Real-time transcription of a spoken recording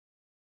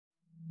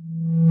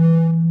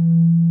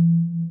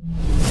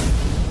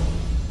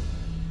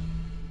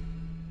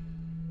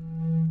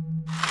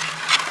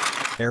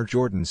Air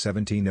Jordan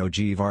 17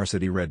 OG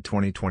Varsity Red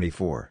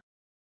 2024.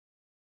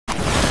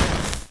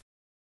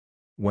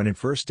 When it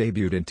first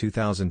debuted in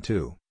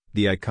 2002,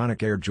 the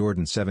iconic Air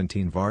Jordan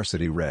 17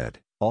 Varsity Red,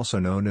 also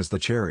known as the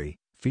Cherry,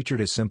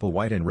 featured a simple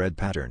white and red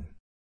pattern.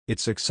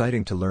 It's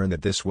exciting to learn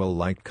that this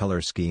well-liked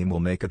color scheme will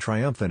make a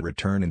triumphant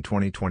return in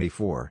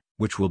 2024,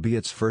 which will be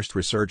its first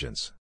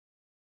resurgence.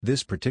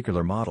 This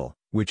particular model,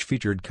 which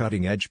featured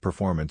cutting-edge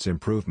performance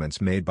improvements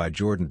made by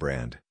Jordan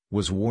Brand,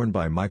 was worn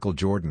by Michael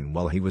Jordan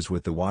while he was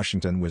with the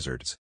Washington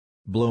Wizards.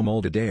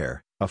 Blow-molded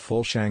air, a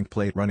full shank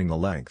plate running the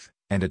length,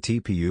 and a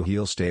TPU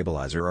heel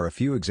stabilizer are a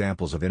few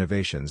examples of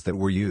innovations that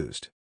were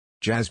used.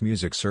 Jazz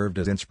music served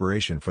as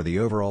inspiration for the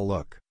overall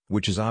look,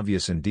 which is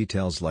obvious in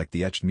details like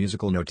the etched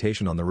musical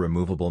notation on the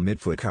removable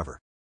midfoot cover.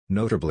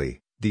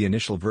 Notably, the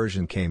initial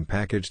version came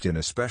packaged in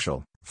a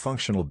special,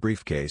 functional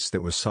briefcase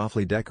that was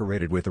softly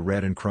decorated with a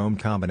red and chrome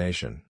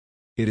combination.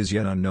 It is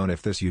yet unknown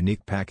if this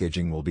unique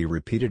packaging will be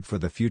repeated for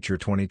the future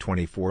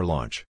 2024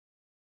 launch.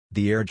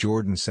 The Air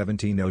Jordan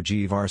 17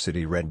 OG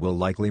Varsity Red will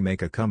likely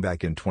make a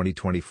comeback in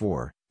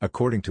 2024,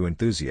 according to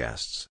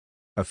enthusiasts.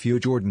 A few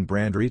Jordan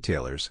Brand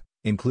retailers,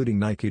 including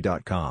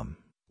Nike.com,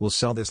 will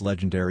sell this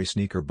legendary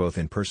sneaker both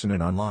in person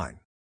and online.